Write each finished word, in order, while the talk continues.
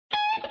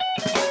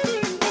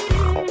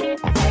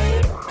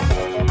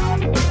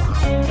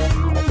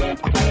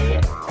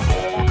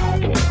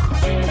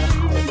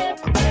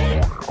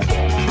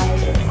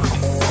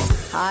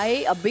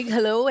Hi, a big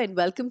hello and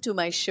welcome to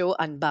my show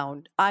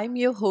Unbound. I'm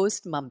your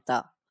host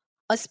Mamta,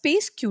 a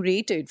space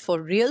curated for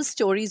real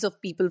stories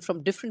of people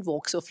from different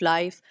walks of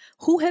life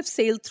who have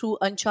sailed through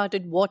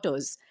uncharted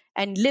waters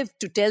and lived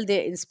to tell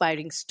their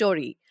inspiring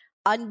story.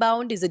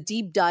 Unbound is a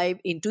deep dive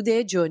into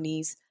their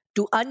journeys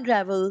to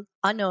unravel,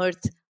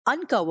 unearth,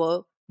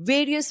 uncover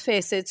various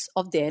facets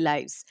of their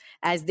lives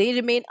as they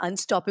remain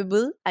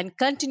unstoppable and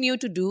continue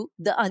to do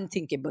the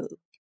unthinkable.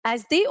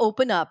 As they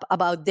open up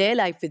about their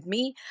life with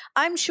me,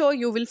 I'm sure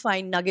you will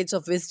find nuggets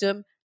of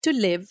wisdom to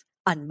live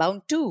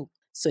unbound too.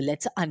 So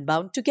let's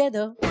unbound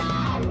together.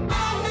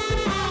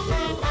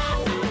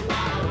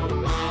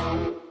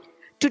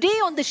 Today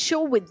on the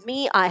show with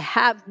me, I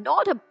have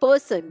not a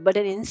person but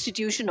an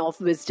institution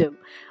of wisdom.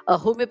 A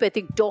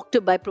homeopathic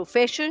doctor by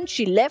profession,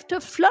 she left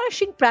her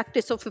flourishing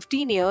practice of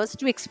 15 years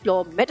to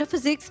explore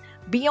metaphysics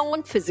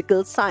beyond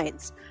physical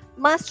science.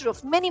 Master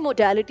of many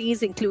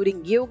modalities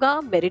including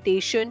yoga,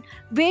 meditation,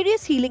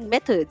 various healing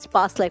methods,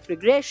 past life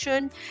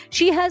regression.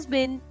 She has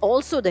been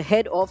also the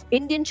head of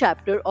Indian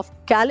chapter of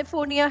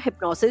California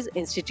Hypnosis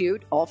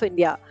Institute of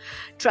India,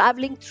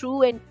 traveling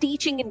through and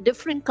teaching in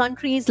different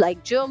countries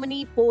like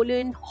Germany,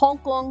 Poland, Hong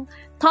Kong,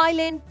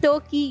 Thailand,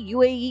 Turkey,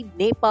 UAE,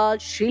 Nepal,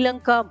 Sri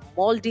Lanka,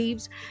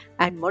 Maldives,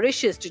 and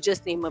Mauritius, to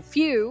just name a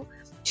few.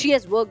 She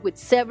has worked with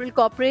several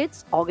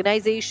corporates,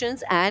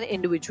 organizations, and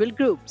individual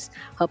groups.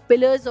 Her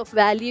pillars of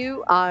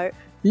value are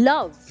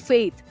love,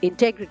 faith,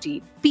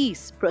 integrity,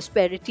 peace,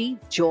 prosperity,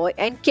 joy,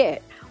 and care,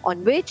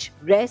 on which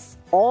rests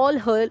all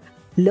her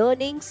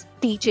learnings,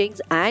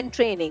 teachings, and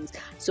trainings.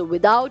 So,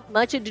 without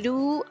much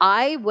ado,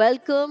 I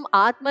welcome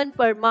Atman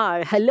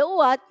Parmar.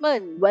 Hello,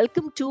 Atman.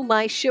 Welcome to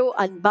my show,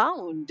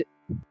 Unbound.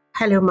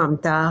 Hello,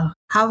 Mamta.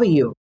 How are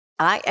you?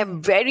 I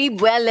am very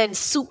well and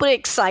super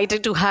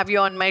excited to have you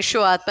on my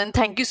show, Atman.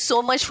 Thank you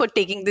so much for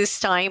taking this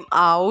time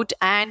out.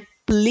 And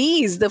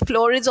please, the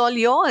floor is all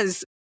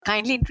yours.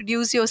 Kindly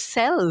introduce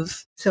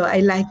yourself. So I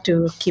like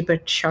to keep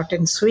it short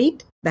and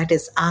sweet. That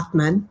is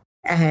Atman.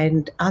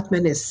 And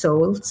Atman is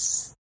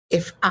souls.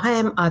 If I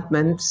am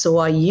Atman, so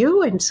are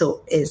you, and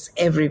so is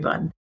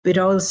everyone.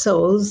 We're all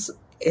souls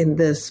in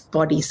this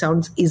body.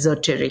 Sounds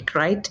esoteric,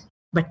 right?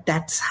 But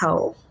that's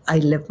how I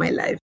live my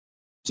life.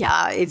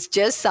 Yeah, it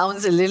just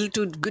sounds a little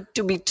too good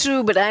to be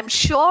true, but I'm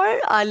sure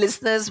our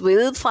listeners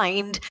will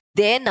find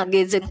their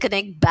nuggets and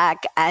connect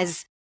back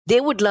as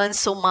they would learn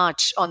so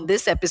much on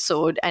this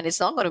episode, and it's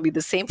not going to be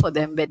the same for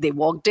them when they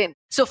walked in.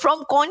 So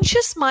from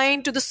conscious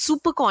mind to the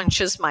super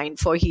conscious mind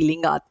for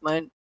healing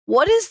Atman,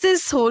 what is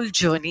this whole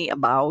journey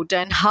about,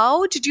 and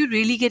how did you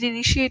really get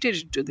initiated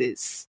into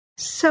this?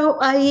 So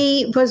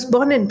I was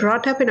born and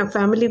brought up in a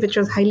family which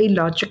was highly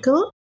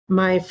logical.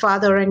 My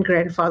father and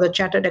grandfather,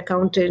 chartered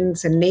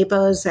accountants and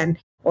neighbors and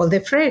all their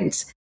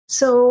friends.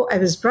 So I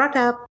was brought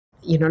up,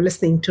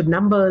 listening to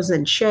numbers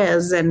and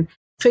shares and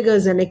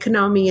figures and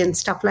economy and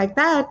stuff like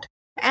that.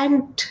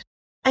 And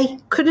I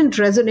couldn't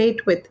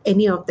resonate with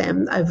any of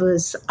them. I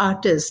was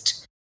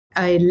artist.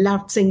 I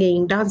loved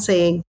singing,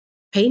 dancing,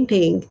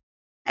 painting,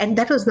 and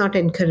that was not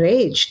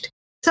encouraged.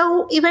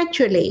 So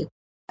eventually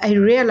I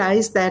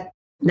realized that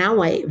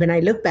when I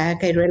look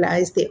back, I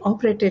realized they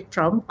operated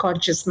from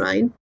conscious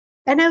mind.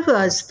 And I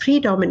was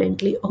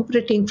predominantly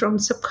operating from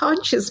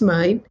subconscious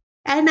mind,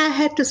 and I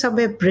had to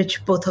somewhere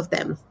bridge both of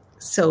them.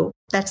 So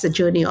that's the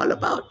journey all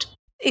about.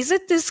 Is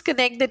it this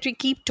connect that we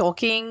keep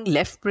talking,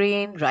 left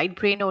brain, right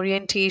brain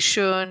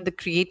orientation, the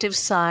creative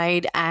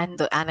side and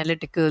the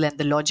analytical and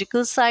the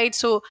logical side?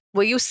 So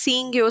were you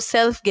seeing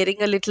yourself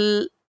getting a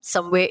little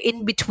somewhere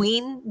in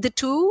between the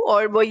two,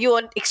 or were you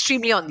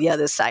extremely on the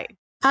other side?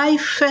 I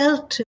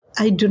felt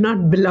I do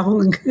not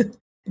belong.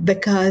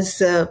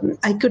 Because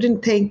I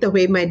couldn't think the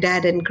way my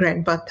dad and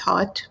grandpa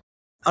thought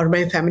or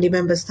my family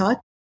members thought.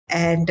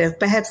 And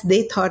perhaps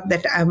they thought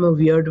that I'm a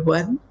weird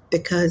one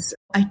because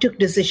I took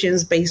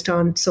decisions based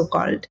on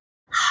so-called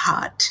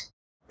heart.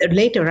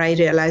 Later, I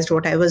realized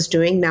what I was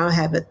doing. Now I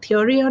have a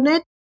theory on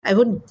it. I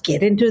wouldn't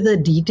get into the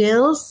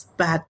details,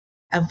 but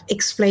I've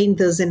explained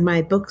this in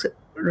my book,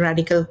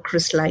 Radical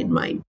Crystalline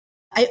Mind.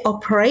 I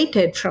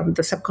operated from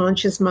the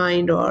subconscious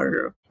mind,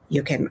 or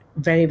you can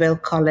very well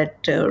call it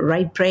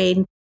right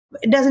brain.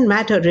 It doesn't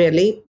matter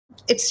really.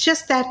 It's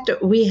just that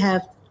we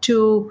have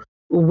two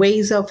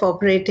ways of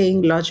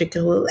operating,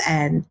 logical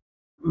and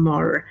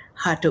more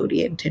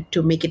heart-oriented,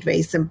 to make it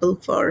very simple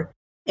for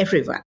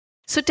everyone.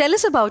 So tell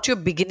us about your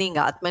beginning,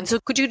 Atman. So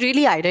could you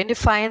really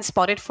identify and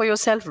spot it for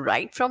yourself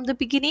right from the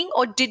beginning?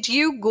 Or did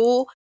you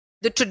go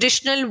the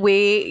traditional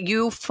way,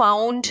 you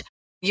found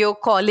your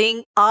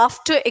calling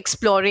after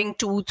exploring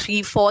 2,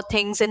 3, 4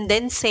 things and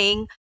then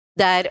saying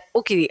that,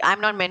 okay,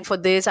 I'm not meant for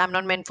this, I'm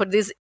not meant for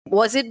this?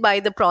 Was it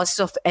by the process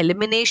of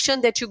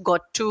elimination that you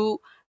got to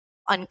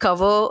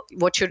uncover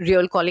what your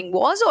real calling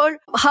was, or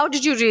how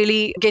did you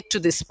really get to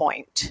this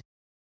point?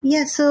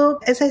 Yeah, so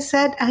as I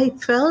said, I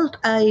felt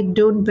I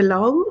don't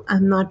belong,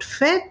 I'm not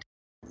fit,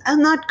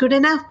 I'm not good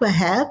enough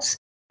perhaps.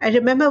 I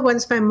remember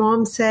once my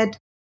mom said,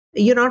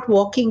 you're not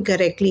walking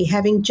correctly,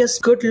 having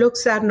just good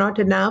looks are not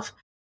enough.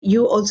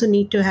 You also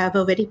need to have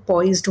a very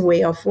poised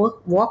way of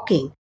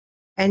walking.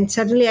 And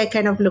suddenly I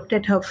kind of looked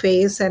at her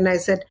face and I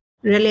said,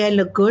 really, I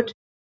look good?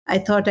 I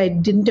thought I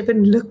didn't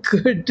even look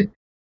good.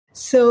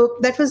 So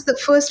that was the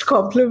first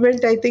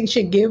compliment I think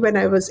she gave when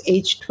I was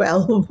age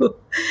 12.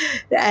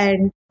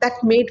 And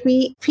that made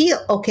me feel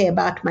okay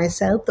about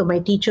myself, though my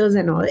teachers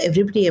and all,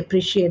 everybody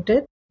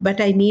appreciated.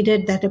 But I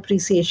needed that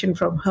appreciation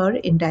from her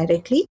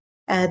indirectly.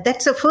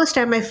 That's the first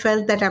time I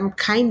felt that I'm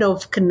kind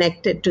of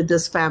connected to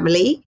this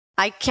family.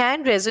 I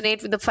can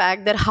resonate with the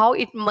fact that how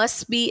it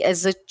must be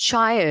as a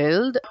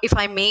child, if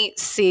I may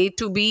say,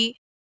 to be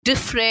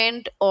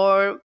different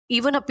or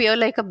even appear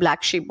like a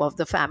black sheep of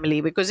the family.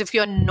 Because if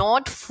you're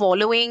not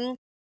following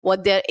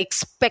what they're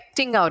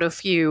expecting out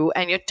of you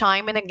and you're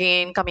time and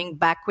again coming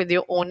back with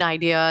your own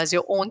ideas,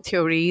 your own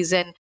theories,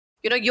 and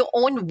your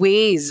own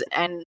ways,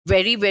 and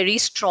very, very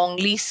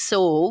strongly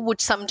so,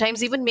 would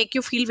sometimes even make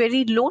you feel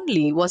very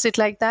lonely. Was it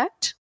like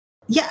that?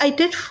 Yeah, I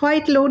did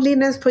fight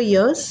loneliness for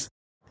years.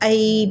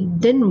 I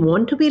didn't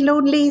want to be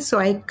lonely, so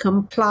I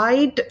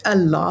complied a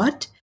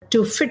lot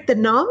to fit the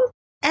norm.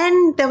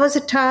 And there was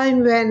a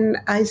time when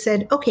I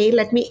said, okay,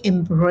 let me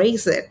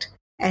embrace it.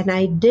 And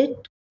I did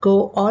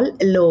go all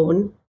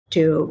alone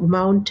to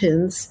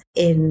mountains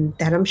in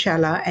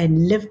Dharamshala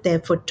and lived there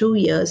for 2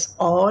 years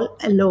all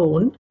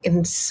alone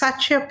in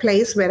such a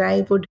place where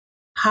I would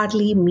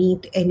hardly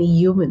meet any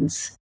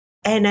humans.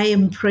 And I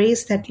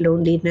embraced that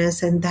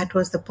loneliness, and that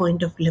was the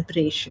point of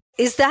liberation.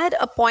 Is that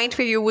a point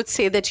where you would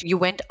say that you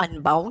went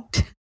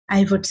unbound?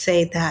 I would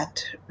say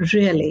that,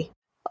 really.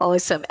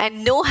 Awesome.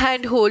 And no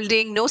hand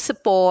holding, no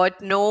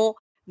support, no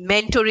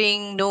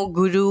mentoring, no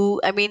guru.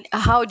 I mean,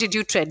 how did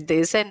you tread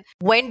this? And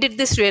when did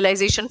this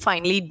realization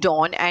finally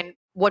dawn? And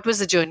what was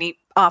the journey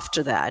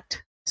after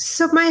that?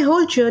 So my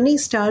whole journey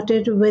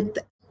started with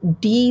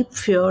deep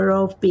fear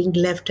of being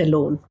left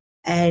alone.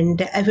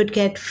 And I would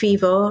get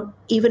fever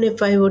even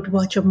if I would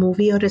watch a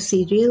movie or a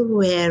serial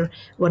where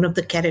one of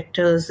the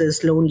characters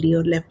is lonely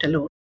or left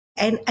alone.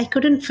 And I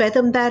couldn't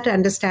fathom that,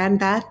 understand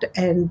that.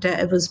 And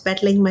I was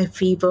battling my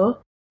fever.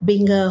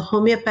 Being a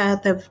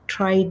homeopath, I've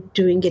tried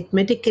doing it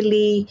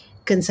medically,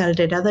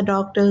 consulted other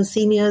doctors,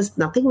 seniors,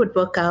 nothing would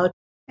work out.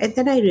 And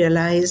then I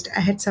realized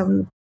I had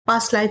some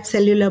past life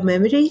cellular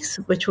memories,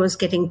 which was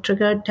getting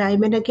triggered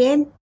time and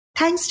again.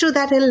 Thanks to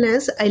that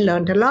illness, I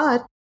learned a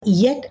lot.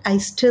 Yet I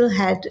still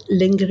had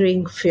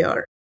lingering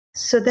fear.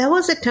 So there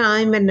was a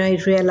time when I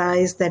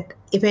realized that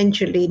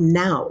eventually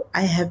now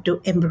I have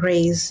to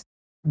embrace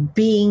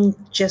being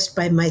just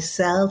by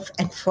myself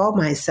and for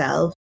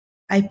myself.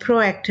 I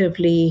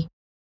proactively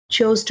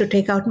chose to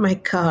take out my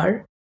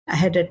car. I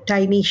had a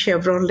tiny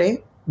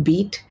Chevrolet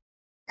Beat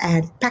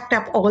and packed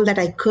up all that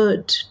I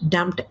could,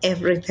 dumped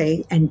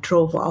everything and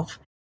drove off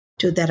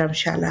to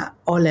Dharamshala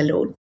all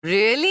alone.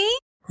 Really?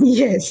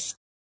 Yes.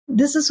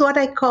 This is what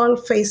I call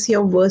face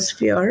your worst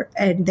fear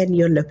and then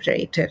you're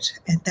liberated.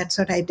 And that's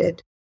what I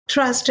did.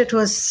 Trust, it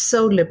was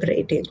so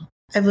liberating.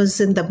 I was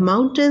in the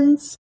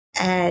mountains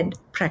and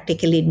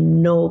practically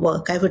no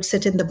work. I would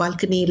sit in the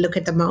balcony, look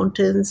at the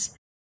mountains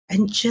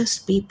and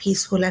just be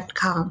peaceful and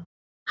calm.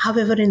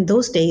 However, in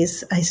those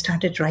days, I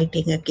started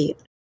writing again.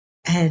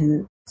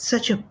 And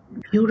such a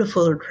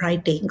beautiful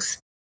writings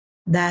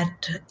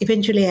that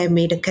eventually I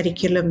made a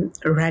curriculum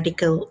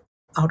radical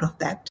out of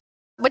that.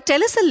 But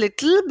tell us a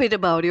little bit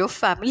about your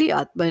family,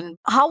 Atman.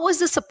 How was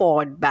the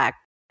support back?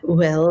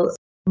 Well,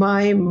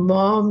 my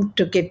mom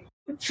took it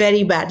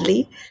very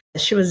badly.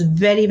 She was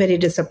very, very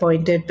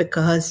disappointed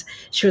because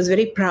she was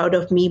very proud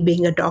of me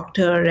being a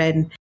doctor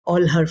and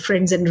all her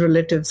friends and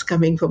relatives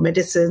coming for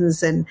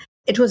medicines. And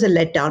it was a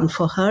letdown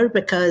for her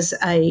because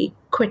I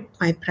quit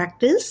my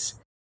practice.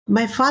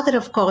 My father,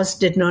 of course,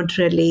 did not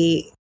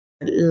really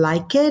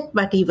like it,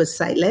 but he was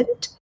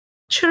silent.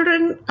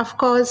 Children, of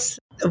course,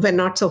 were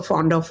not so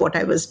fond of what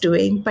I was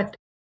doing, but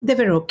they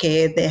were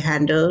okay. They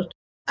handled.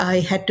 I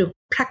had to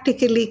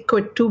practically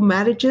quit 2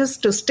 marriages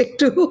to stick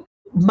to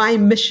my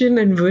mission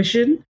and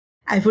vision.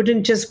 I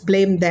wouldn't just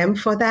blame them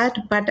for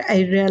that, but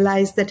I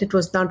realized that it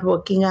was not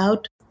working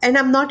out. And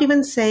I'm not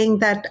even saying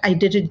that I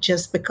did it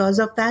just because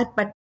of that,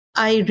 but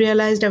I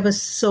realized I was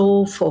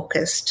so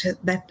focused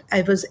that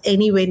I was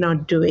anyway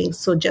not doing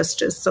so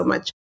justice so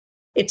much.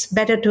 It's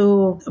better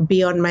to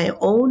be on my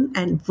own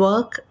and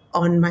work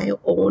on my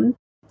own.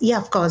 Yeah,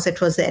 of course,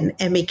 it was an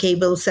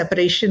amicable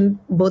separation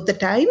both the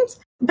times,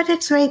 but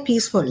it's very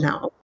peaceful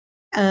now.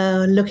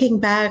 Looking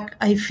back,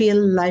 I feel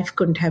life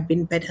couldn't have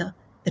been better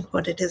than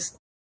what it is.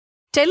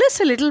 Tell us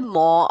a little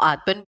more,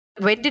 Atman.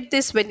 When did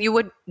this, when you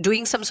were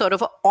doing some sort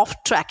of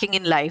off-tracking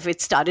in life,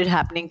 it started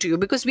happening to you?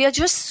 Because we are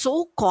just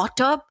so caught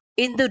up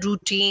in the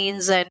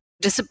routines and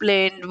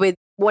disciplined with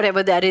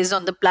whatever that is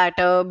on the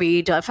platter, be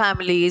it our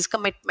families,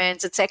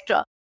 commitments,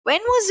 etc.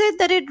 When was it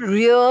that it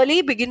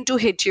really began to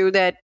hit you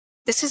that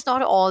this is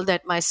not all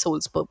that my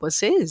soul's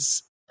purpose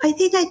is? I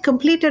think I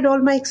completed all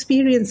my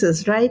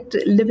experiences, right?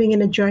 Living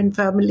in a joint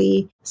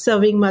family,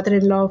 serving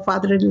mother-in-law,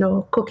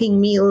 father-in-law,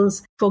 cooking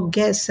meals for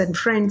guests and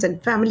friends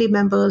and family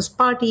members,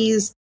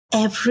 parties,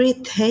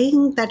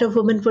 everything that a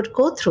woman would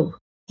go through,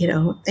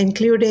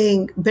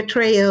 including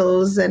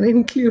betrayals and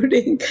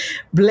including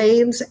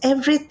blames,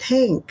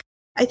 everything.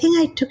 I think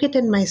I took it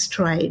in my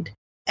stride.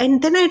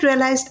 And then I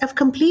realized I've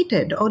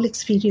completed all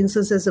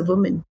experiences as a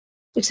woman.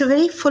 It's a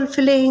very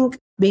fulfilling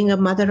being a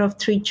mother of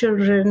 3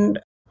 children.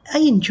 I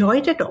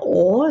enjoyed it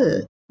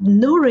all.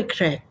 No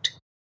regret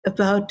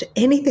about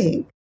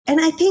anything.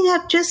 And I think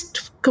I've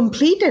just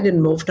completed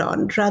and moved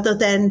on rather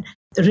than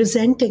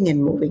resenting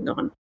and moving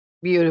on.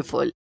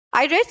 Beautiful.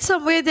 I read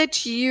somewhere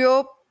that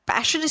your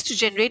passion is to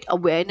generate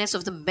awareness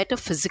of the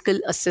metaphysical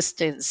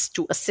assistance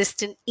to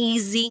assist in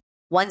easing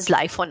one's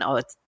life on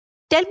earth.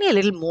 Tell me a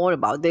little more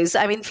about this.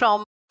 I mean,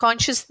 from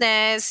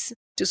consciousness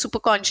to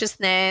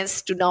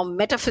superconsciousness to now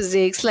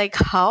metaphysics, like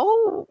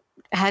how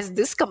has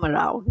this come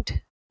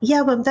around?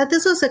 Yeah, Mamta,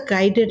 this was a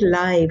guided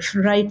life.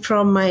 Right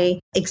from my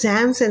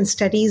exams and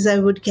studies, I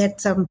would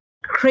get some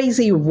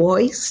crazy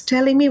voice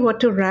telling me what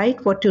to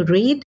write, what to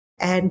read,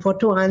 and what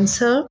to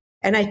answer.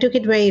 And I took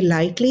it very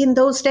lightly in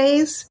those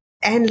days.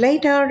 And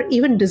later,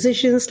 even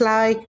decisions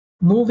like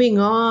moving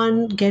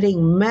on,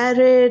 getting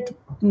married,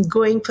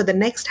 going for the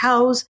next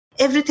house,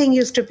 everything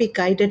used to be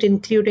guided,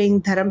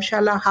 including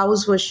Dharamshala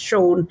house was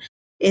shown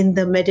in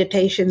the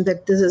meditation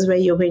that this is where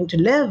you're going to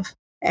live.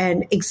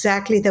 And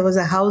exactly, there was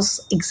a house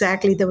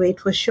exactly the way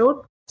it was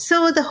shown.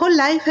 So the whole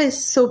life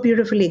is so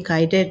beautifully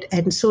guided,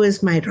 and so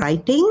is my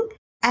writing.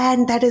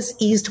 And that has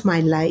eased my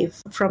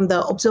life. From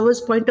the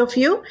observer's point of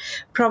view,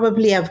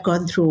 probably I've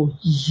gone through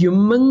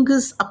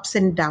humongous ups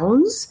and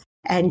downs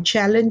and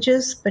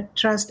challenges, but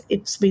trust,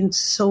 it's been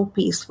so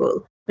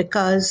peaceful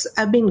because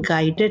I've been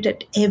guided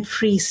at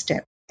every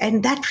step.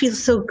 And that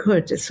feels so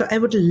good. So I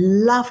would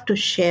love to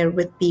share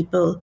with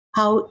people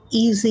how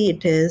easy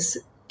it is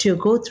to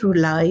go through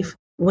life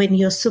when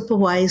you're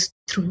supervised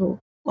through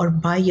or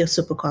by your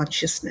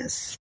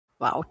superconsciousness.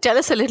 Wow. Tell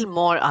us a little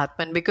more,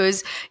 Atman,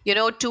 because,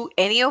 to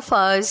any of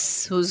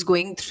us who's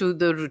going through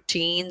the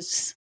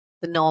routines,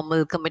 the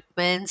normal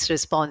commitments,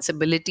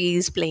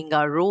 responsibilities, playing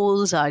our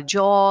roles, our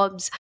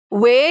jobs,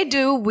 where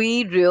do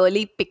we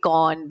really pick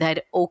on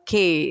that,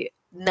 okay,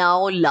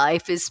 now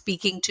life is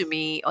speaking to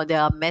me, or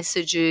there are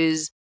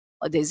messages,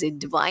 or there's a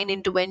divine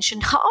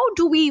intervention? How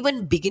do we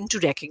even begin to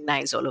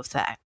recognize all of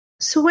that?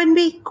 So when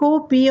we go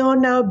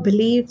beyond our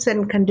beliefs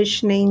and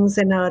conditionings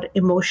and our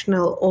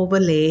emotional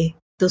overlay,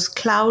 those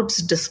clouds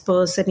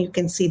disperse and you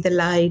can see the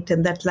light,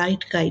 and that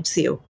light guides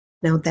you.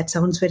 Now that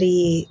sounds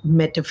very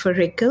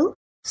metaphorical.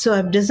 So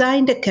I've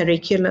designed a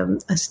curriculum,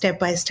 a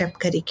step-by-step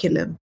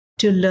curriculum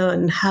to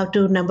learn how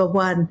to, number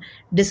one,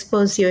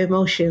 disperse your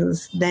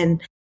emotions, then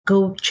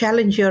go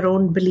challenge your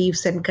own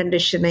beliefs and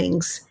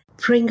conditionings,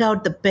 bring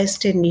out the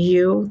best in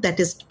you that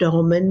is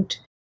dormant,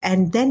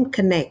 and then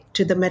connect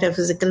to the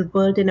metaphysical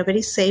world in a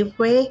very safe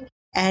way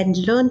and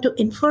learn to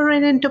infer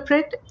and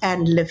interpret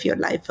and live your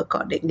life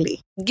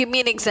accordingly. Give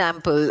me an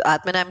example,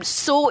 Atman. I'm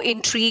so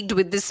intrigued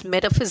with this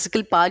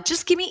metaphysical part.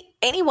 Just give me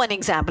any one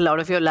example out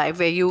of your life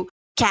where you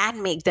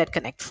can make that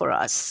connect for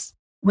us.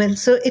 Well,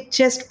 so it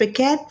just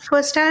began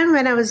first time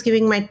when I was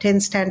giving my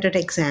 10th standard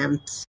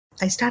exams.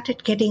 I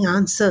started getting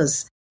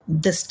answers,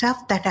 the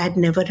stuff that I'd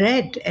never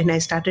read, and I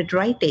started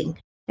writing.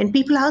 And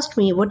people asked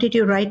me, what did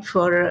you write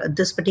for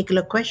this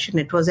particular question?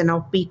 It was an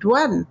offbeat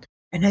one.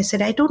 And I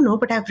said, I don't know,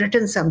 but I've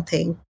written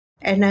something.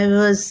 And I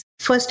was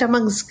first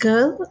amongst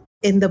girls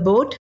in the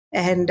boat,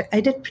 and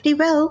I did pretty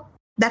well.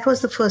 That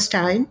was the first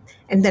time.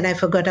 And then I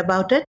forgot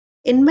about it.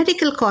 In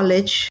medical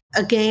college,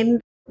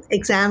 again,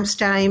 exams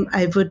time,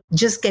 I would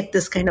just get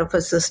this kind of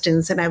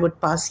assistance and I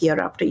would pass year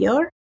after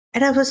year.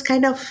 And I was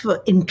kind of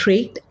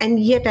intrigued, and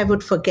yet I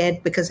would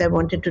forget because I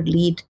wanted to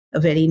lead a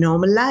very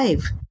normal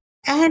life.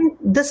 And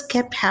this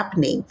kept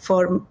happening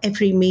for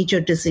every major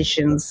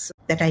decisions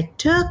that I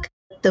took.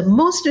 The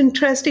most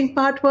interesting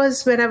part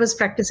was when I was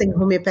practicing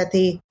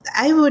homeopathy,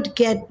 I would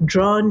get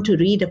drawn to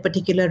read a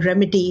particular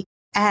remedy,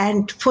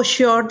 and for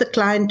sure the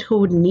client who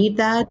would need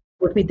that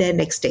would be there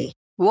next day.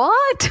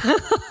 What?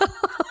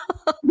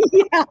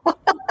 Yeah.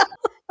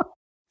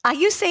 Are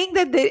you saying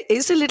that there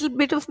is a little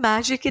bit of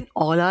magic in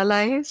all our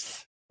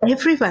lives?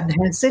 Everyone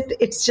has it.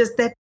 It's just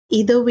that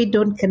either we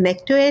don't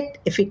connect to it.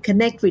 If we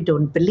connect, we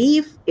don't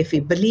believe. If we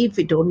believe,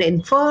 we don't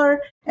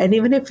infer. And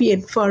even if we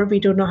infer, we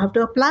don't know how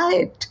to apply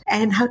it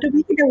and how to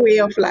make it a way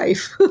of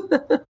life.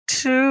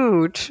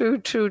 True.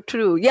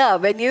 Yeah,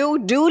 when you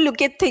do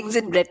look at things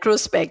in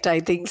retrospect, I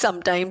think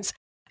sometimes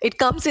it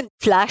comes in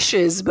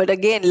flashes. But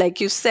again,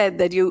 like you said,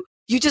 that you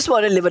just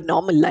want to live a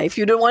normal life.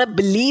 You don't want to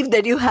believe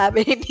that you have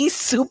any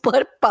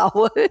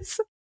superpowers.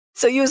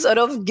 So you sort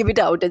of give it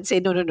out and say,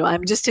 no,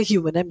 I'm just a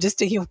human.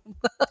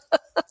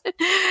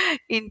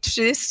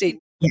 Interesting.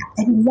 Yeah,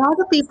 and a lot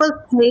of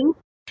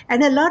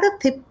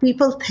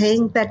people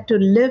think that to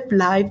live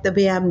life the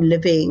way I'm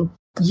living,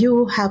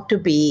 you have to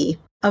be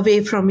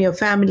away from your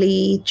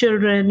family,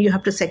 children, you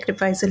have to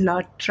sacrifice a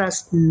lot.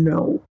 Trust,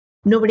 no.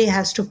 Nobody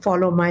has to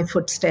follow my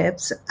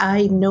footsteps.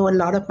 I know a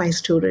lot of my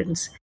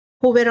students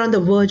who were on the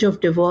verge of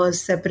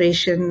divorce,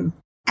 separation,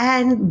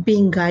 and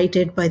being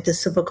guided by the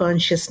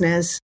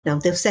superconsciousness. Now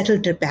they've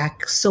settled it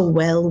back so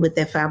well with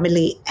their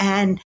family,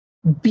 and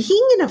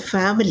being in a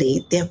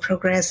family, they're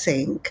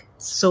progressing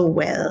so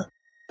well.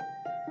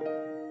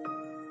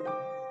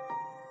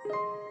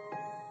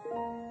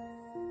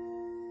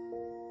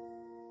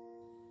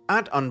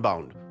 At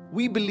Unbound,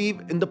 we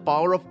believe in the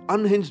power of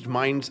unhinged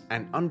minds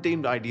and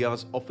untamed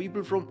ideas of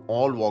people from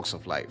all walks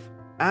of life.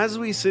 As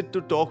we sit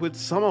to talk with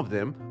some of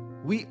them,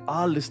 we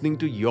are listening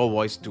to your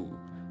voice too.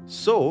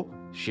 So,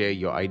 share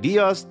your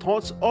ideas,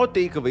 thoughts, or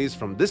takeaways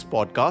from this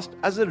podcast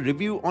as a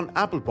review on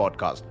Apple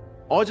Podcast,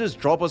 or just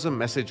drop us a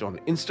message on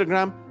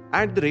Instagram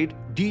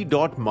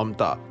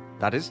 @d.mamta.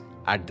 That is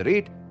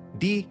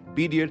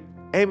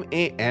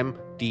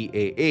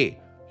 @d.mamtaa.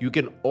 You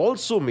can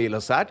also mail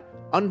us at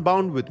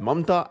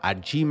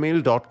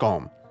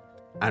unboundwithmamta@gmail.com.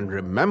 And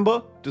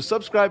remember to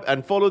subscribe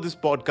and follow this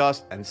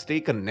podcast and stay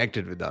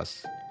connected with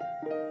us.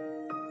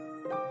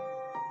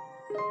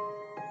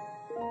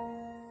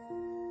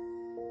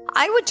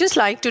 I would just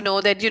like to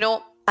know that,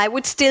 I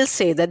would still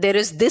say that there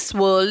is this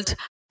world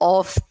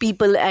of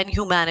people and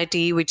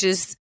humanity which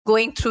is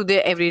going through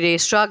their everyday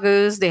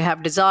struggles. They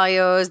have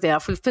desires, there are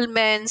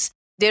fulfillments.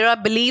 There are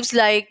beliefs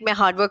like मैं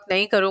hard work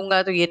नहीं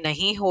करूँगा तो ये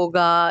नहीं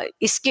होगा.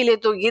 इसके लिए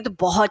तो ये तो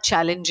बहुत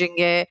challenging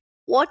है.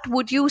 What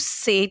would you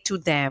say to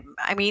them?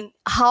 I mean,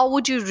 how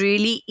would you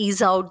really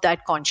ease out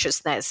that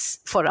consciousness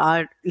for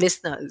our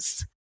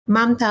listeners?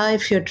 Mamta,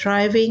 if you're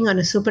driving on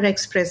a super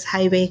express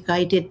highway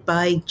guided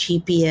by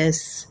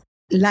GPS,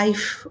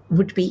 life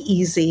would be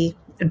easy.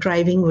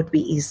 Driving would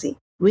be easy.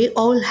 We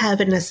all have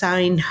an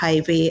assigned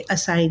highway,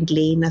 assigned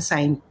lane,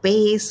 assigned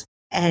pace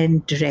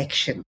and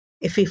direction.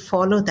 If we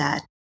follow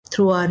that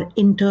through our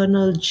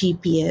internal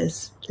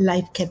GPS,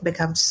 life can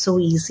become so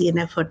easy and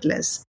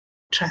effortless.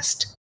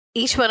 Trust.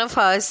 Each one of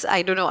us,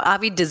 I don't know, are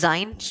we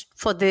designed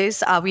for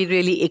this? Are we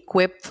really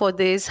equipped for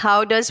this?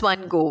 How does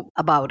one go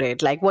about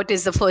it? Like, what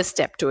is the first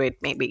step to it,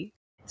 maybe?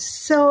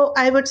 So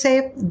I would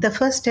say the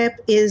first step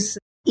is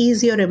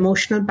ease your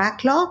emotional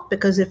backlog,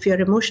 because if you're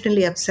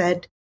emotionally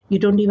upset, you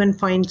don't even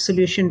find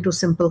solution to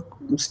simple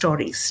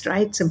stories,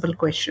 right? Simple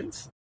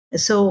questions.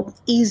 So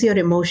ease your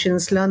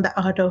emotions, learn the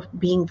art of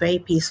being very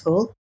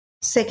peaceful.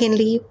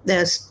 Secondly,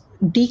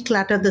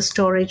 declutter the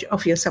storage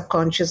of your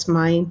subconscious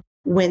mind.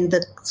 When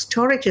the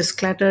storage is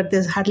cluttered,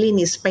 there's hardly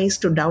any space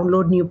to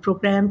download new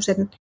programs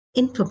and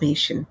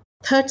information.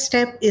 Third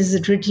step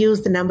is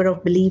reduce the number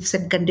of beliefs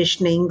and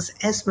conditionings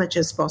as much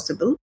as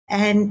possible.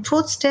 And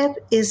fourth step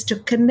is to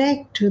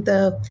connect to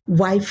the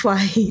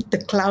Wi-Fi,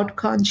 the cloud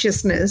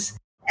consciousness.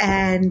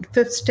 And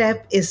fifth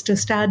step is to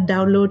start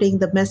downloading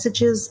the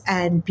messages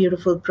and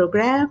beautiful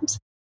programs.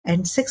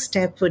 And sixth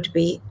step would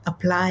be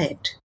apply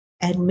it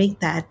and make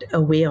that a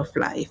way of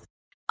life.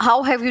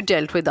 How have you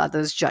dealt with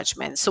others'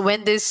 judgments? So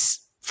when this,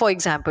 for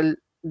example,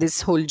 this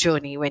whole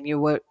journey, when you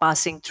were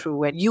passing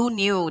through and you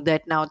knew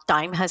that now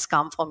time has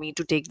come for me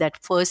to take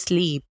that first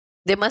leap,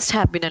 there must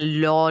have been a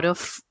lot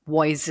of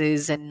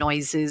voices and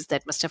noises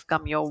that must have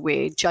come your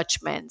way,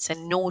 judgments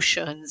and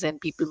notions, and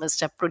people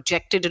must have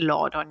projected a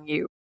lot on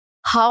you.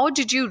 How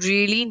did you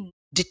really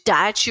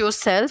detach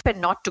yourself and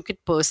not took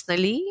it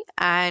personally?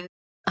 And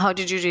how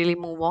did you really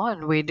move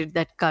on? Where did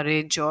that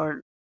courage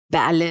or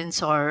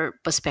balance or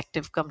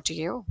perspective come to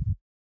you?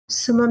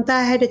 So, Mamta,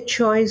 I had a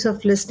choice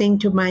of listening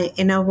to my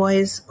inner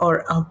voice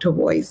or outer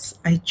voice.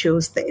 I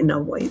chose the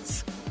inner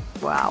voice.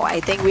 Wow, I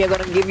think we are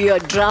going to give you a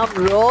drum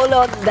roll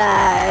on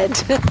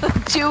that.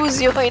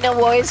 Choose your inner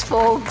voice,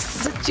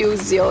 folks.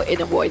 Choose your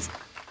inner voice.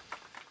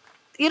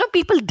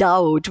 People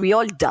doubt. We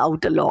all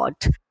doubt a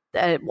lot.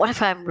 What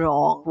if I'm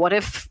wrong? What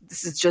if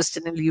this is just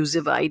an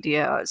elusive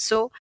idea?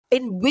 So,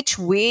 in which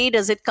way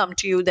does it come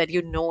to you that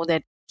you know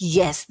that,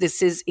 yes,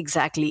 this is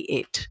exactly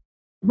it?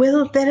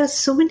 Well, there are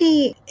so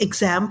many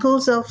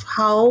examples of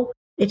how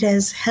it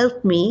has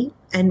helped me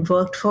and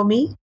worked for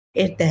me.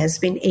 It has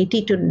been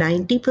 80 to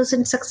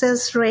 90%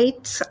 success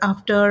rates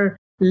after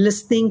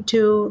listening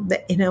to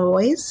the inner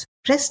voice.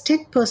 Rest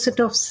 10%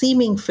 of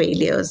seeming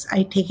failures,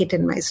 I take it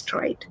in my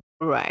stride.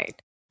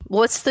 Right.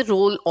 What's the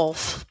role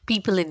of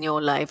people in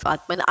your life,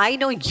 Atman? I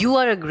know you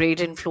are a great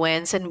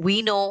influence and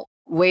we know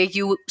where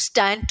you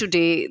stand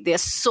today. There are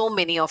so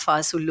many of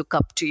us who look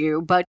up to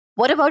you. But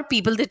what about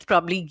people that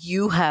probably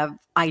you have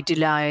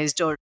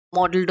idealized or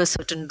modeled a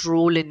certain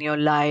role in your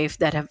life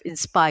that have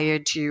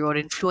inspired you or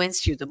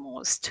influenced you the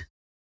most?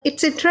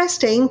 It's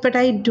interesting, but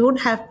I don't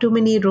have too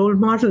many role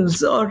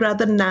models, or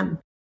rather none,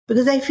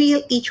 because I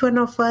feel each one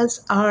of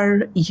us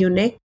are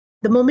unique.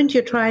 The moment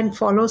you try and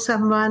follow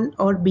someone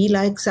or be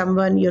like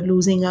someone, you're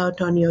losing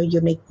out on your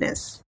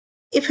uniqueness.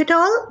 If at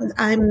all,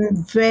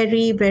 I'm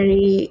very,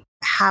 very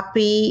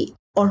happy,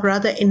 or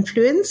rather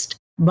influenced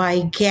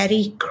by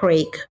Gary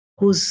Craig,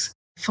 who's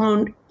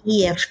found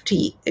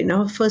EFT.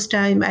 First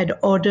time I'd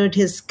ordered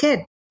his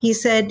kit, he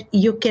said,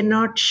 you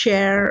cannot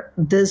share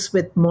this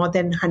with more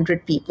than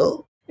 100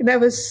 people. And I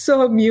was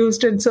so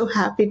amused and so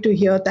happy to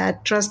hear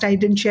that. Trust, I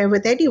didn't share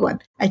with anyone.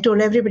 I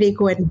told everybody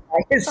go and buy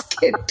his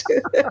kit.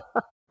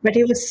 But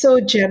he was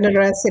so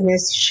generous in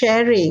his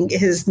sharing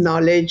his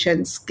knowledge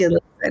and skills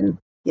and,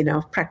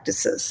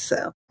 practices.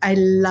 So I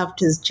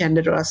loved his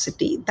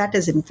generosity. That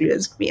has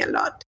influenced me a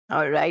lot.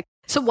 All right.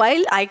 So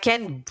while I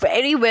can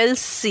very well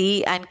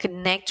see and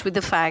connect with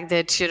the fact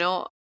that,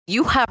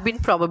 you have been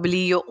probably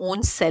your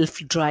own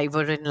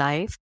self-driver in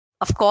life,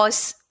 of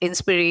course,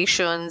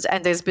 inspirations,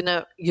 and there's been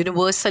a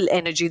universal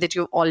energy that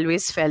you've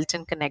always felt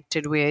and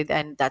connected with,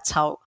 and that's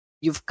how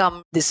you've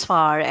come this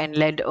far and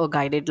led a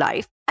guided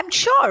life. I'm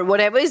sure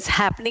whatever is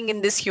happening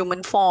in this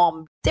human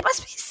form, there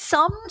must be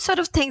some sort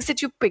of things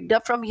that you picked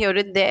up from here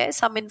and there,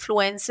 some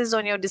influences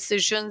on your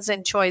decisions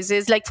and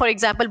choices. Like, for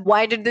example,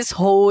 why did this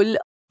whole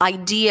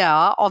idea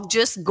of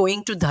just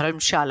going to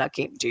Dharamshala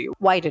came to you?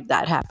 Why did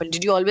that happen?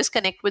 Did you always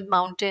connect with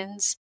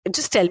mountains?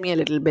 Just tell me a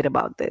little bit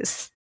about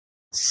this.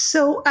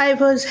 So I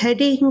was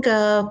heading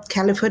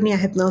California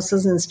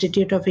Hypnosis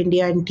Institute of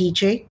India and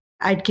teaching.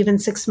 I'd given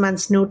 6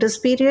 months notice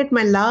period.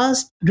 My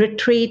last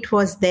retreat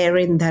was there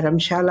in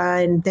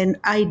Dharamshala, and then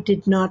I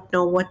did not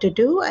know what to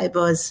do. I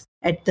was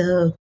at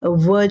the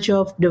verge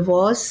of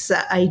divorce.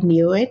 I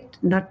knew it.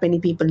 Not many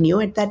people knew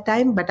at that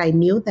time, but I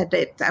knew that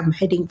I'm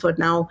heading for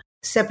now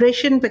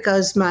separation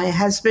because my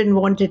husband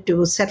wanted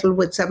to settle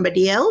with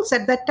somebody else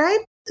at that time.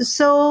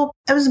 So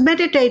I was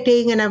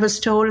meditating and I was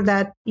told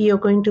that you're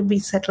going to be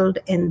settled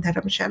in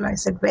Dharamshala. I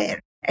said, where?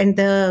 And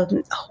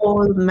the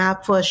whole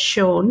map was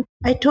shown.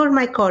 I told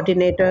my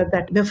coordinator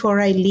that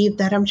before I leave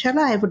Dharamshala,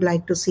 I would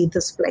like to see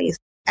this place.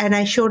 And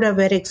I showed her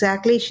where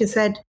exactly. She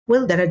said,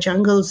 well, there are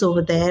jungles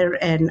over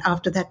there. And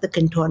after that, the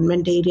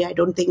cantonment area, I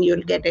don't think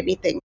you'll get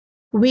anything.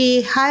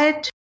 We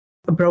hired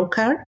a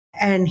broker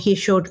and he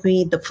showed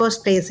me, the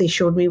first place he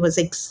showed me was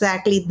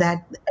exactly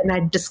that. And I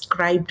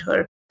described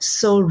her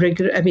so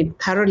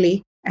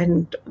thoroughly.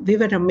 And we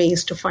were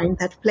amazed to find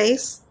that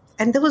place.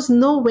 And there was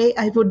no way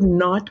I would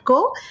not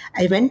go.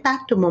 I went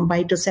back to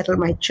Mumbai to settle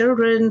my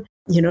children,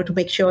 to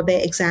make sure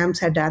their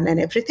exams are done and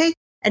everything.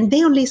 And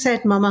they only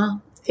said, Mama,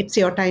 it's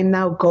your time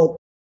now, go.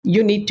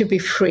 You need to be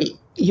free.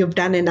 You've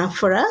done enough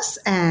for us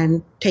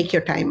and take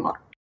your time off.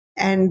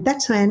 And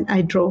that's when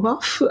I drove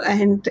off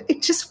and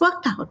it just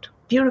worked out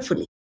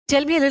beautifully.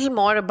 Tell me a little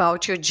more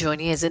about your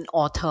journey as an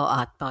author,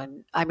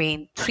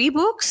 Atman. 3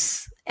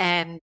 books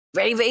and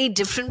very, very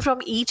different from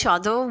each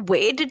other.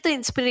 Where did the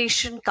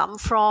inspiration come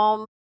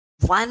from?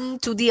 One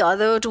to the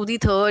other, to the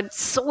third,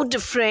 so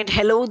different.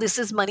 Hello, this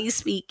is Money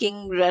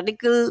Speaking,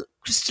 Radical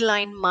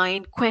Crystalline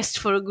Mind, Quest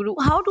for a Guru.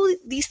 How do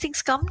these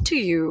things come to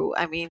you?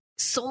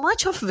 So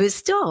much of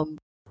wisdom.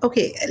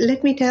 Okay,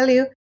 let me tell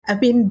you,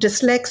 I've been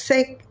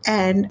dyslexic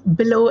and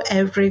below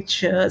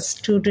average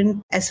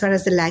student as far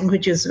as the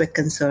languages were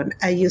concerned.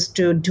 I used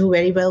to do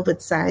very well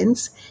with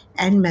science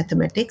and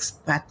mathematics,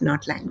 but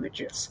not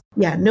languages.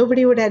 Yeah,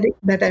 nobody would have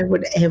that I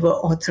would ever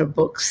author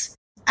books.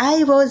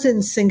 I was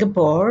in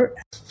Singapore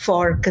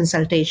for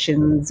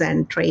consultations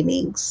and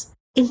trainings.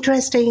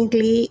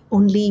 Interestingly,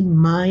 only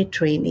my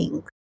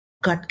training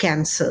got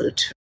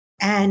cancelled.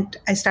 And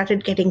I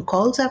started getting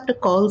calls after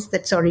calls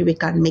that, sorry, we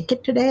can't make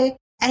it today.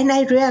 And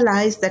I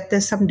realized that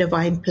there's some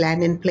divine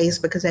plan in place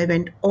because I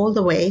went all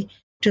the way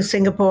to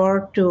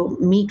Singapore to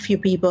meet few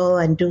people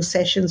and do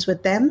sessions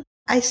with them.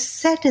 I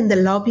sat in the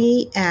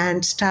lobby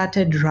and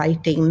started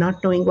writing,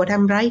 not knowing what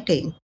I'm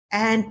writing.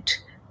 And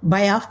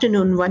by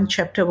afternoon, one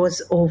chapter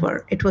was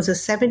over. It was a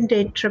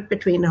 7-day trip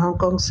between Hong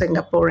Kong,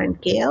 Singapore,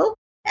 and KL.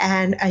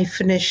 And I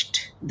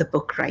finished the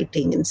book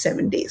writing in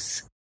 7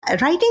 days.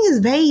 Writing is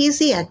very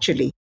easy,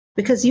 actually,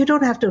 because you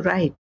don't have to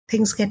write.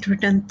 Things get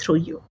written through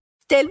you.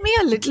 Tell me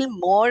a little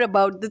more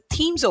about the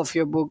themes of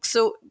your book.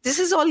 So this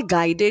is all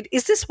guided.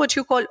 Is this what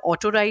you call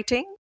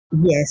auto-writing?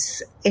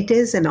 Yes, it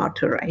is an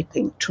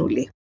auto-writing,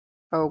 truly.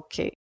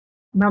 Okay.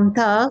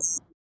 Mamta,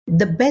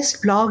 the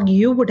best blog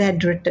you would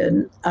have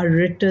written are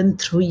written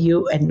through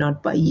you and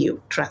not by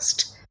you.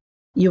 Trust.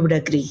 You would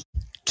agree.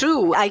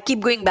 True. I keep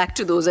going back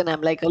to those and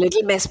I'm like a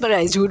little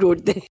mesmerized. Who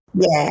wrote them?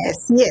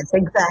 Yes,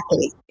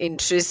 exactly.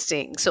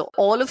 Interesting. So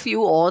all of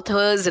you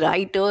authors,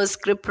 writers,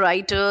 script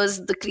writers,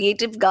 the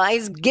creative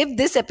guys, give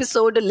this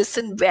episode a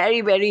listen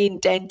very, very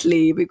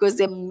intently because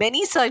there are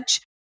many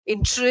such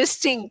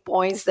interesting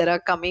points that are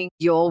coming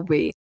your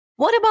way.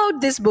 What about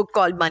this book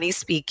called Money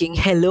Speaking?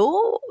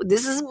 Hello,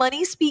 this is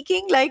Money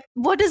Speaking? Like,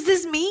 what does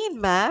this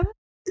mean, ma'am?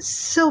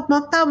 So,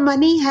 Mamta,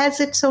 money has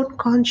its own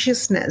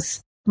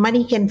consciousness.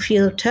 Money can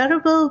feel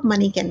terrible.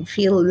 Money can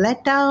feel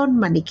let down.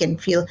 Money can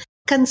feel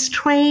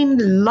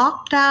constrained,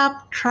 locked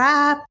up,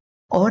 trapped,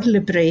 or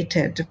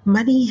liberated.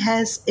 Money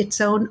has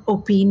its own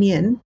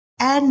opinion.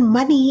 And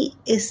money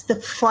is the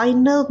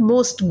final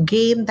most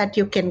game that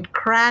you can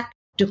crack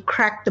to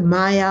crack the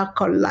Maya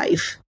called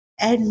life.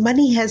 And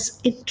money has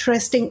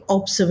interesting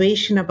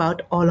observation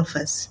about all of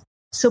us.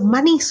 So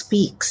money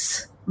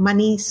speaks.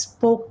 Money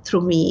spoke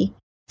through me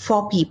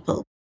for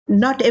people.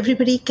 Not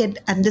everybody can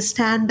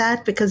understand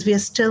that because we are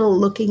still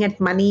looking at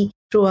money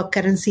through our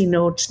currency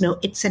notes. No,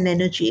 it's an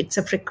energy, it's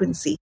a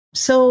frequency.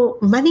 So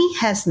money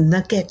has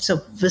nuggets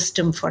of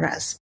wisdom for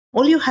us.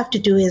 All you have to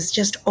do is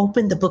just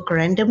open the book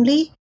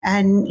randomly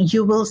and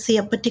you will see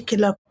a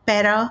particular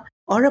para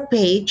or a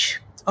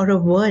page or a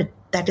word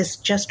that is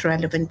just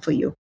relevant for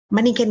you.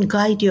 Money can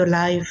guide your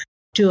life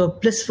to a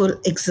blissful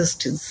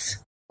existence.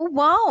 Oh,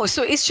 wow.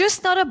 So it's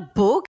just not a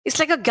book. It's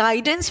like a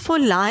guidance for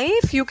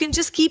life. You can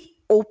just keep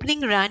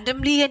opening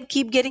randomly and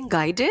keep getting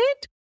guided?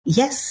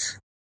 Yes.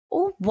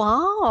 Oh,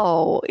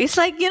 wow. It's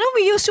like,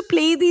 we used to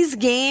play these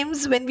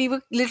games when we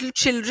were little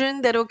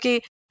children that,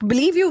 okay,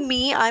 believe you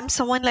me, I'm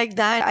someone like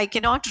that. I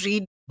cannot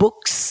read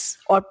books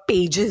or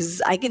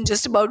pages. I can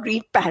just about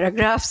read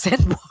paragraphs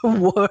and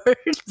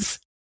words.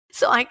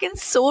 So I can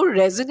so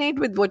resonate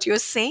with what you're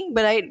saying,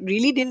 but I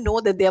really didn't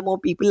know that there are more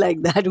people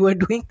like that who are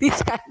doing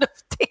these kind of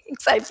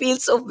things. I feel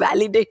so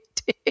validated.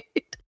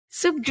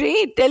 So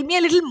great. Tell me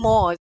a little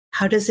more.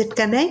 How does it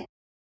connect?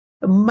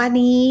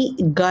 Money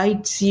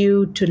guides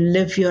you to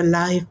live your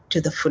life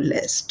to the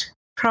fullest.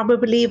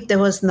 Probably if there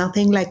was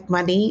nothing like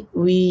money,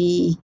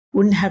 we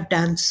wouldn't have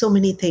done so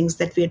many things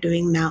that we're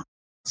doing now.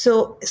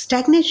 So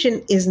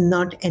stagnation is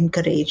not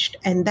encouraged.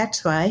 And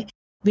that's why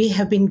we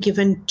have been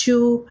given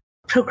two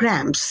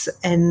programs,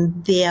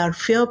 and they are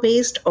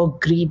fear-based or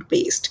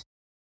greed-based.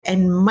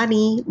 And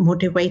money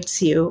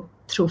motivates you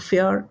through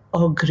fear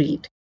or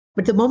greed.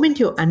 But the moment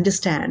you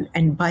understand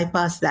and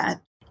bypass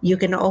that, you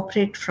can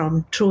operate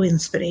from true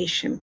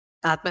inspiration.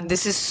 Atman,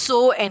 this is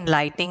so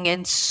enlightening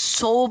and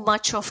so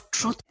much of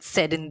truth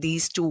said in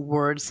these two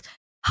words.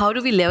 How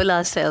do we level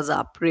ourselves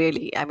up,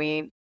 really? I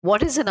mean,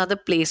 what is another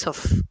place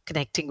of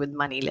connecting with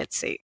money, let's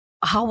say?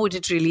 How would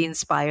it really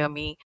inspire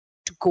me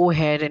to go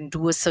ahead and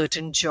do a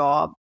certain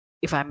job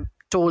if I'm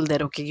told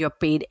that, okay, you're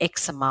paid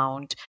X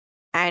amount,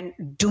 and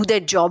do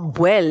that job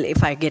well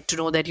if I get to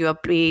know that you are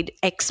paid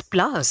X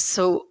plus?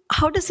 So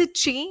how does it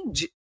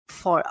change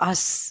for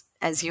us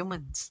as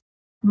humans?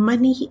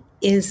 Money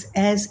is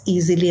as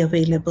easily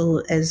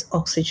available as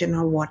oxygen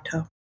or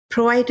water,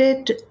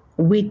 provided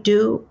we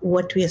do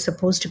what we are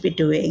supposed to be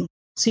doing.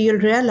 So you'll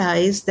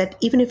realize that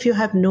even if you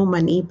have no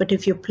money, but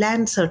if you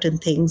plan certain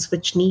things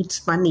which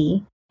needs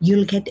money,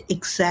 you'll get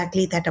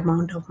exactly that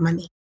amount of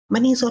money.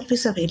 Money is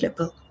always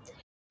available.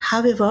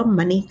 However,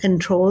 money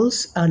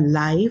controls our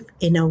life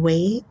in a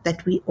way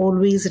that we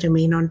always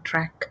remain on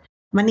track.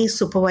 Money is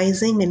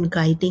supervising and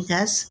guiding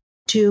us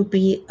to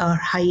be our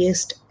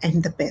highest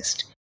and the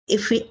best.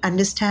 If we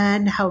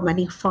understand how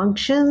money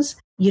functions,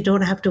 you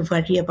don't have to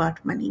worry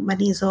about money.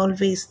 Money is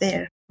always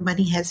there.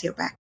 Money has your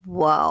back.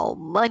 Wow,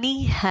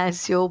 money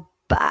has your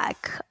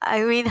back.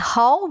 I mean,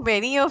 how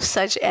many of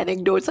such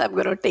anecdotes I'm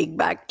going to take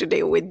back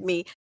today with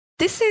me?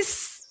 This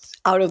is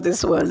out of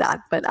this world,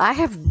 Atman. I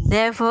have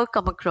never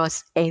come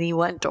across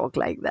anyone talk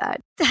like that.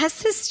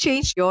 Has this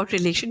changed your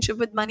relationship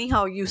with money?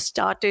 How you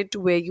started to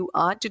where you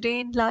are today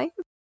in life?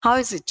 How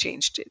has it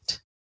changed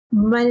it?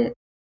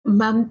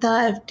 Mamta,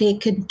 I've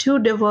taken 2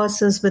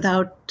 divorces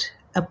without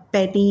a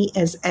penny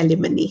as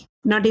alimony,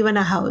 not even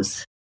a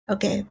house.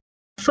 Okay.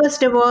 First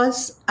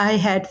divorce, I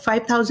had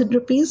 5,000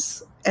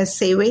 rupees as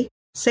saving.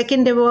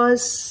 Second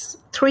divorce,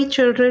 3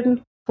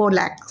 children, 4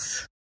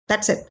 lakhs.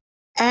 That's it.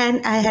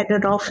 And I had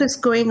an office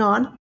going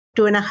on,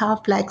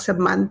 2.5 lakhs a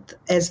month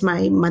as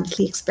my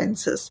monthly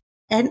expenses.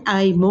 And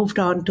I moved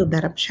on to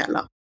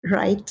Dharamshala,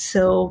 right?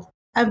 So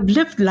I've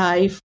lived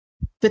life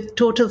with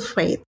total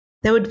faith.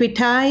 There would be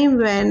time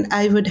when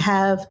I would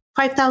have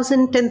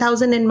 5,000,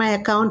 10,000 in my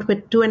account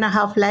with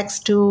 2.5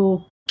 lakhs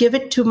to give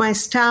it to my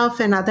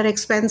staff and other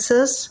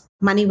expenses.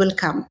 Money will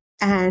come.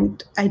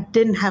 And I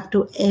didn't have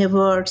to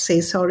ever say,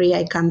 sorry,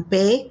 I can't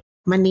pay.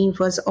 Money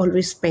was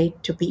always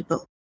paid to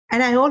people.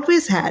 And I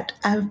always had.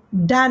 I've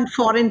done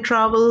foreign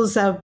travels.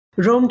 I've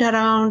roamed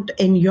around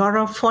in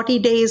Europe 40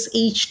 days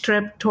each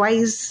trip,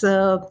 twice.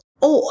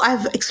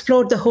 I've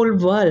explored the whole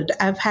world.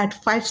 I've had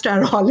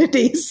 5-star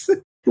holidays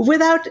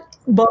without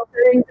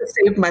bothering to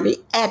save money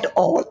at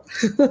all.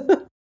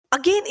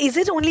 Again, is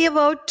it only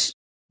about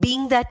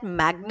being that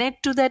magnet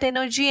to that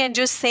energy and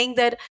just saying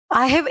that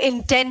I have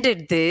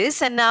intended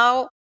this and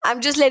now I'm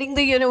just letting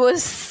the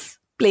universe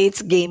play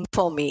its game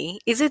for me?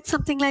 Is it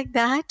something like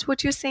that,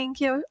 what you're saying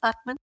here,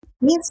 Atman?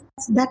 Yes,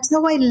 that's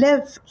how I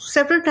live.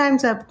 Several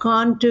times I've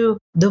gone to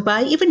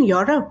Dubai, even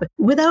Europe,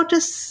 without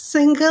a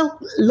single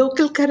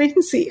local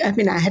currency. I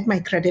mean, I had my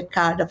credit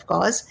card, of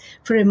course,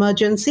 for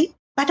emergency,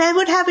 but I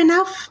would have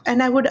enough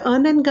and I would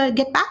earn and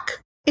get back.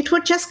 It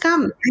would just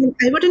come.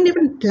 I wouldn't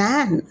even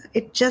plan.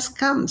 It just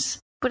comes.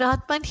 But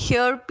Atman,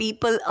 here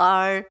people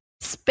are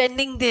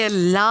spending their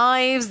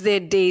lives, their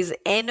day's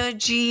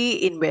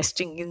energy,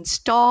 investing in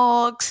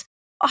stocks.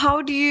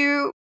 How do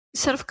you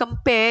sort of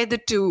compare the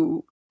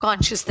two?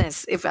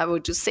 Consciousness, if I were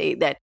to say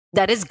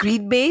that is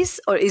greed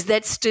based, or is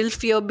that still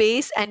fear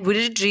based, and would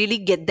it really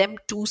get them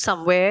to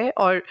somewhere,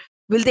 or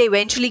will they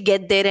eventually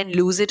get there and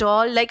lose it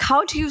all? Like,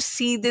 how do you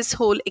see this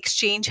whole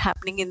exchange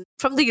happening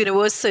from the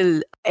universal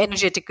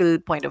energetical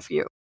point of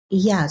view?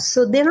 Yeah,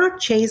 so they're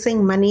not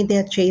chasing money,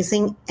 they're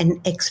chasing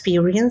an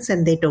experience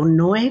and they don't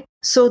know it.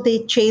 So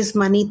they chase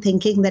money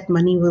thinking that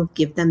money will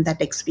give them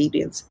that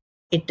experience.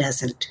 It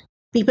doesn't.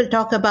 People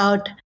talk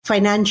about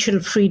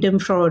financial freedom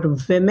for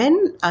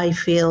women. I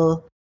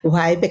feel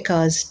why?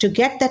 Because to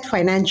get that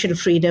financial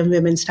freedom,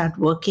 women start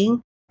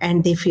working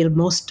and they feel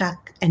more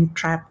stuck and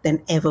trapped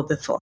than ever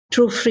before.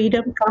 True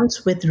freedom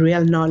comes with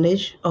real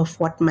knowledge of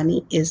what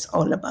money is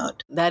all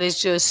about. That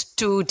is just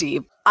too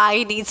deep.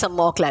 I need some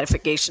more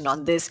clarification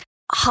on this.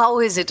 How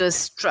is it a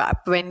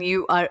trap when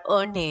you are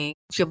earning?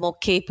 You're more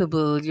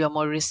capable, you're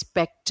more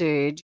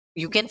respected,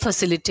 you can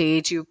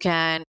facilitate, you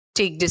can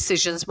take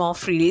decisions more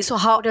freely. So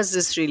how does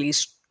this really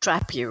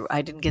trap you?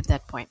 I didn't get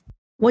that point.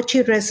 What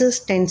you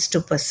resist tends to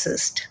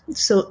persist.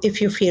 So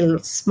if you feel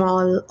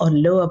small or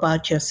low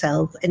about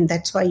yourself, and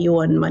that's why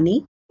you earn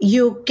money,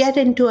 you get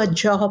into a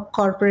job,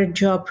 corporate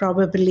job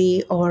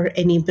probably, or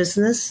any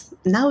business.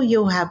 Now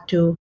you have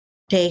to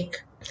take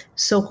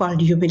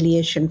so-called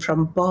humiliation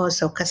from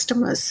boss or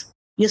customers.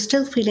 You're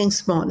still feeling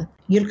small.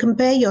 You'll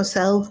compare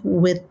yourself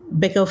with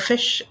bigger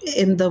fish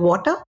in the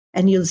water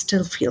and you'll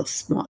still feel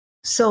small.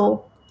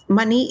 So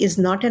money is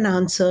not an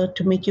answer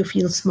to make you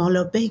feel small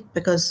or big,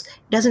 because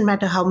it doesn't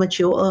matter how much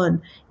you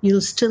earn,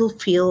 you'll still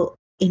feel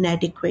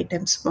inadequate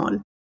and small.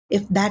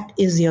 If that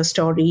is your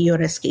story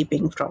you're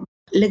escaping from.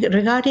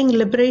 Regarding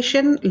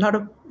liberation, a lot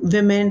of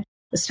women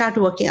start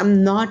working.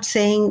 I'm not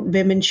saying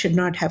women should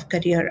not have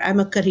career. I'm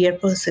a career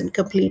person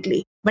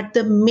completely. But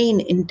the main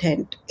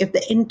intent, if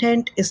the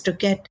intent is to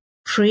get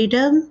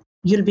freedom,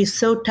 you'll be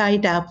so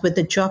tied up with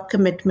a job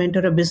commitment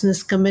or a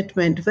business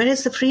commitment. Where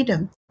is the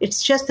freedom?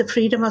 It's just the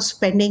freedom of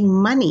spending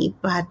money.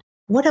 But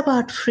what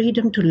about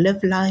freedom to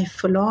live life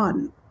full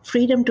on?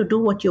 Freedom to do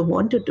what you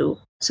want to do.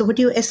 So what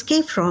you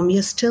escape from,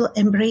 you're still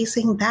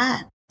embracing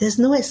that. There's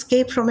no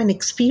escape from an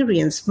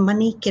experience.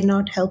 Money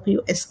cannot help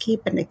you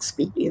escape an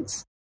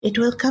experience. It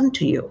will come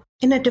to you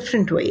in a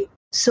different way.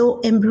 So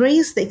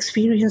embrace the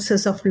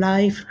experiences of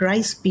life,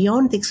 rise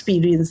beyond the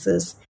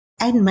experiences,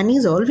 and money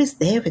is always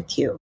there with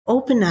you.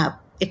 Open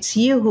up. It's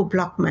you who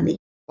block money.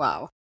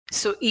 Wow.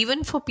 So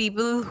even for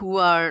people who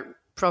are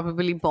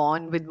probably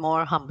born with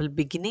more humble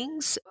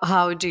beginnings,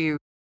 how do you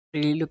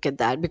really look at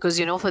that? Because,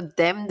 for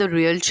them, the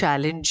real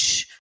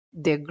challenge,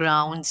 their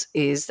grounds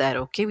is that,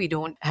 okay, we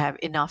don't have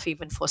enough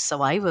even for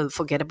survival.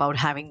 Forget about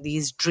having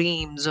these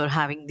dreams or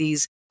having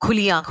these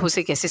khuli aankhon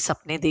se kaise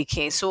sapne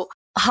dekhe. So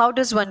how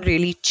does one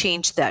really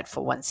change that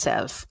for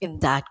oneself in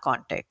that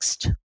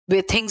context,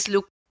 where things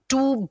look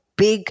too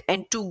big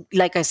and too,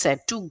 like I said,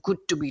 too good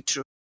to be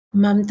true?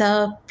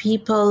 Mamta,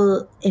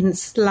 people in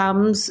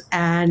slums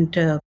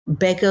and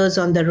beggars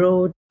on the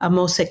road are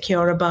more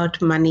secure about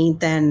money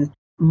than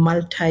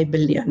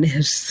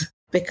multi-billionaires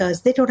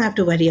because they don't have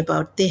to worry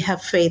about, they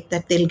have faith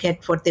that they'll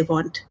get what they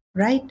want,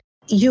 right?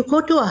 You go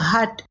to a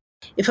hut,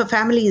 if a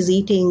family is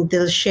eating,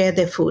 they'll share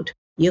their food.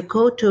 You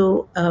go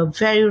to a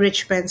very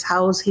rich man's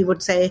house, he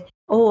would say,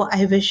 oh,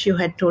 I wish you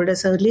had told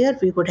us earlier,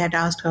 we would have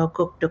asked our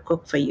cook to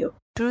cook for you.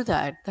 True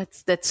that.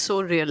 That's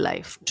so real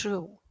life.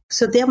 True.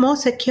 So they're more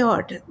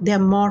secured. They're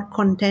more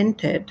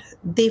contented.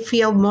 They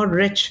feel more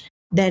rich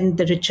than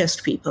the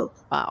richest people.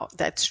 Wow.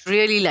 That's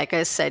really, like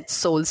I said,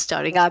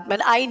 soul-stirring.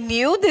 Atman, I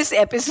knew this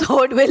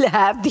episode will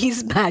have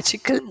these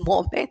magical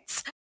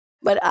moments,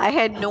 but I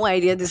had no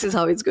idea this is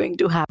how it's going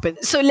to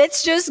happen. So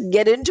let's just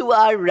get into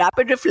our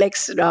rapid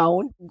reflex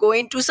round, go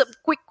into some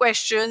quick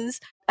questions,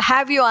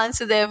 have you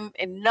answer them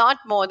in not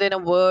more than a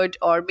word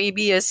or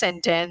maybe a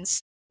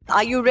sentence.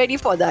 Are you ready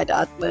for that,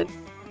 Atman?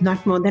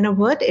 Not more than a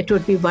word, it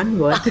would be one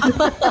word.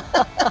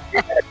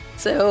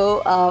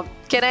 So,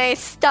 can I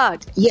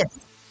start? Yes.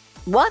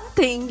 One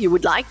thing you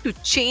would like to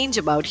change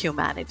about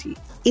humanity?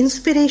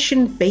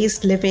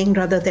 Inspiration-based living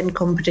rather than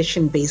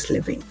competition-based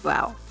living.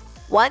 Wow.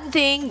 One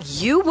thing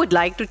you would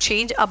like to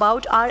change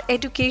about our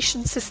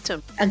education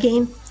system?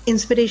 Again,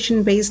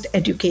 inspiration-based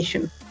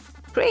education.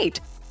 Great.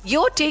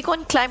 Your take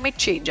on climate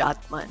change,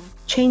 Atman?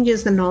 Change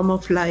is the norm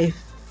of life.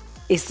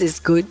 Is this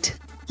good?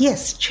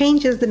 Yes,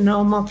 change is the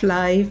norm of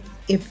life.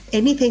 If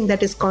anything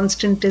that is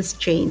constant is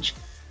change,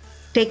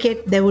 take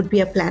it, there would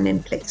be a plan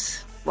in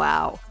place.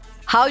 Wow.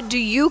 How do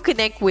you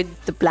connect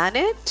with the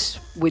planet,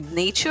 with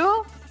nature?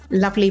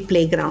 Lovely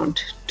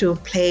playground to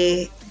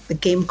play the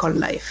game called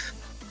life.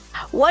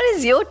 What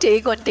is your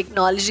take on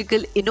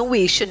technological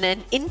innovation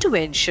and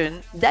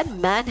intervention that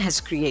man has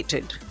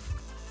created?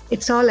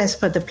 It's all as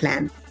per the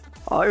plan.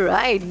 All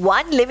right.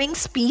 One living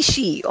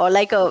species or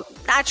like a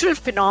natural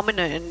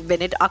phenomenon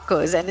when it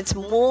occurs and it's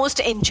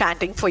most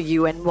enchanting for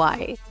you and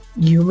why?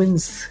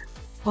 Humans.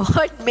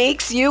 What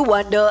makes you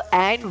wonder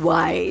and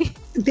why?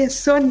 They're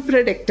so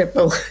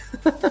unpredictable.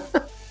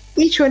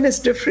 Each one is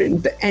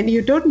different and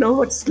you don't know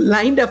what's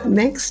lined up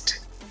next.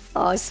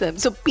 Awesome.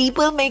 So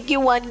people make you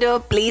wonder,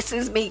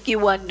 places make you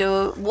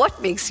wonder.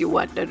 What makes you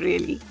wonder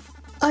really?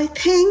 I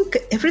think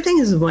everything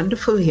is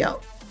wonderful here.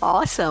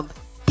 Awesome.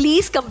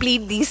 Please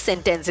complete these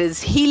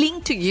sentences.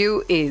 Healing to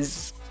you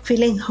is?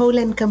 Feeling whole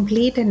and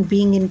complete and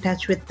being in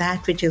touch with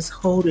that which is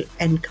whole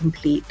and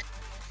complete.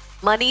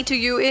 Money to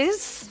you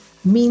is?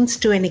 Means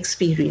to an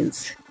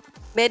experience.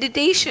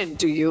 Meditation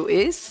to you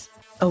is?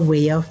 A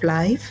way of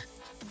life.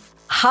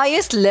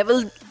 Highest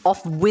level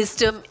of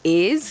wisdom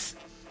is?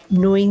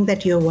 Knowing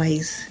that you're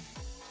wise.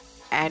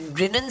 And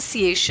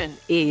renunciation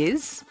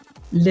is?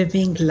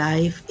 Living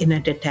life in a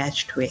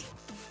detached way.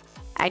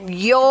 And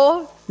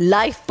your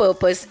life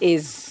purpose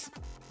is?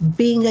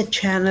 Being a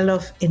channel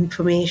of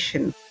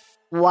information.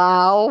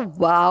 Wow,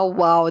 wow,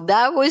 wow.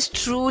 That was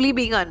truly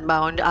being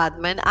unbound,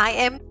 Atman. I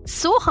am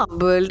so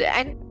humbled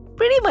and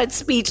pretty much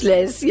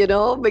speechless,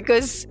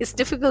 because it's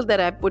difficult that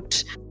I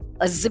put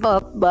a zip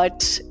up,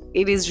 but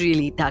it is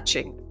really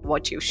touching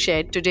what you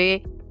shared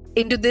today.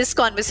 into this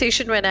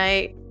conversation, when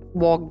I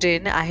walked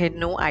in, I had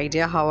no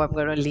idea how I'm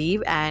going to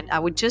leave. And I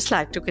would just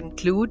like to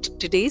conclude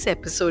today's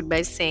episode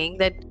by saying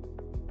that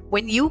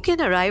when you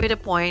can arrive at a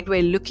point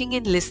where looking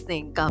and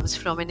listening comes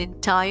from an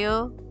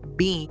entire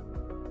being,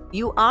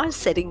 you are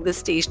setting the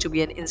stage to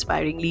be an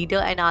inspiring leader.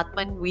 And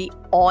Atman, we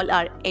all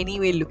are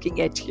anyway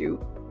looking at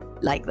you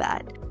like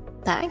that.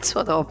 Thanks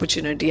for the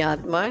opportunity,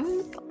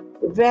 Atman.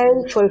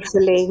 Very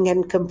fulfilling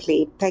and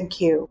complete. Thank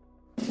you.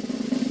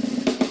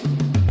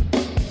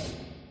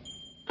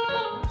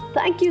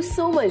 Thank you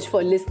so much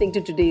for listening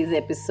to today's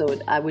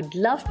episode. I would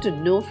love to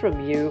know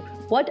from you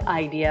what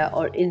idea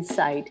or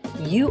insight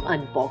you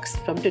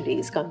unboxed from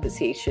today's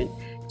conversation.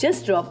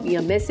 Just drop me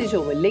a message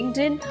over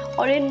LinkedIn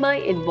or in my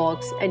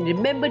inbox, and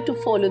remember to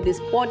follow this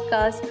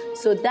podcast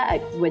so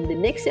that when the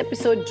next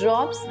episode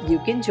drops, you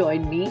can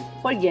join me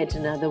for yet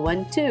another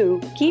one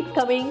too. Keep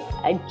coming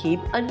and keep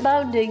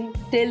unbounding.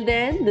 Till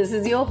then, this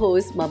is your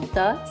host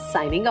Mamta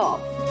signing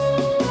off.